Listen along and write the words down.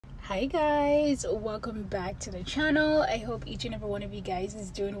Hi guys, welcome back to the channel. I hope each and every one of you guys is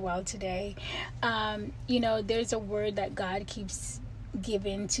doing well today. There's a word that God keeps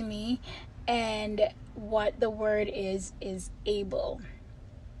giving to me, and what the word is able.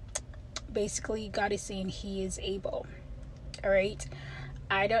 Basically, God is saying he is able. All right.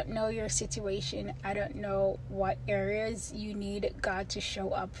 I don't know your situation. I don't know what areas you need God to show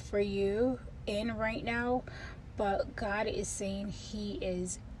up for you in right now, but God is saying he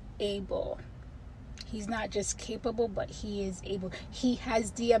is able. He's not just capable, but he is able. He has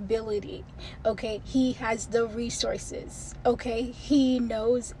the ability. Okay, he has the resources. Okay, he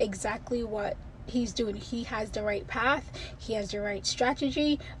knows exactly what he's doing. He has the right path, he has the right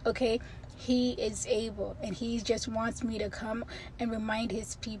strategy. Okay, he is able, and he just wants me to come and remind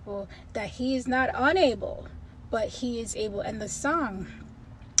his people that he is not unable, but he is able. And the song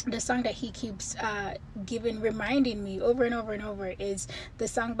that he keeps reminding me over and over and over is the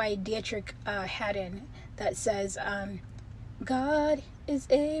song by Dietrich Haddon that says, God is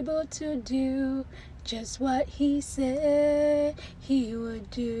able to do just what he said he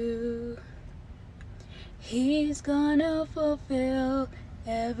would do. He's gonna fulfill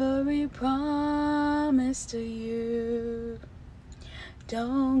every promise to you.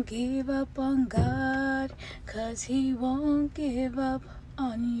 Don't give up on God, 'cause he won't give up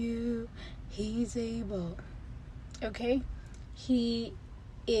on you. He's able. Okay, he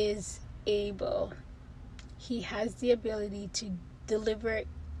is able. He has the ability to deliver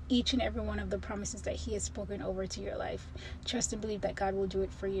each and every one of the promises that he has spoken over to your life. Trust and believe that God will do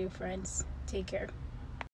it for you, friends. Take care.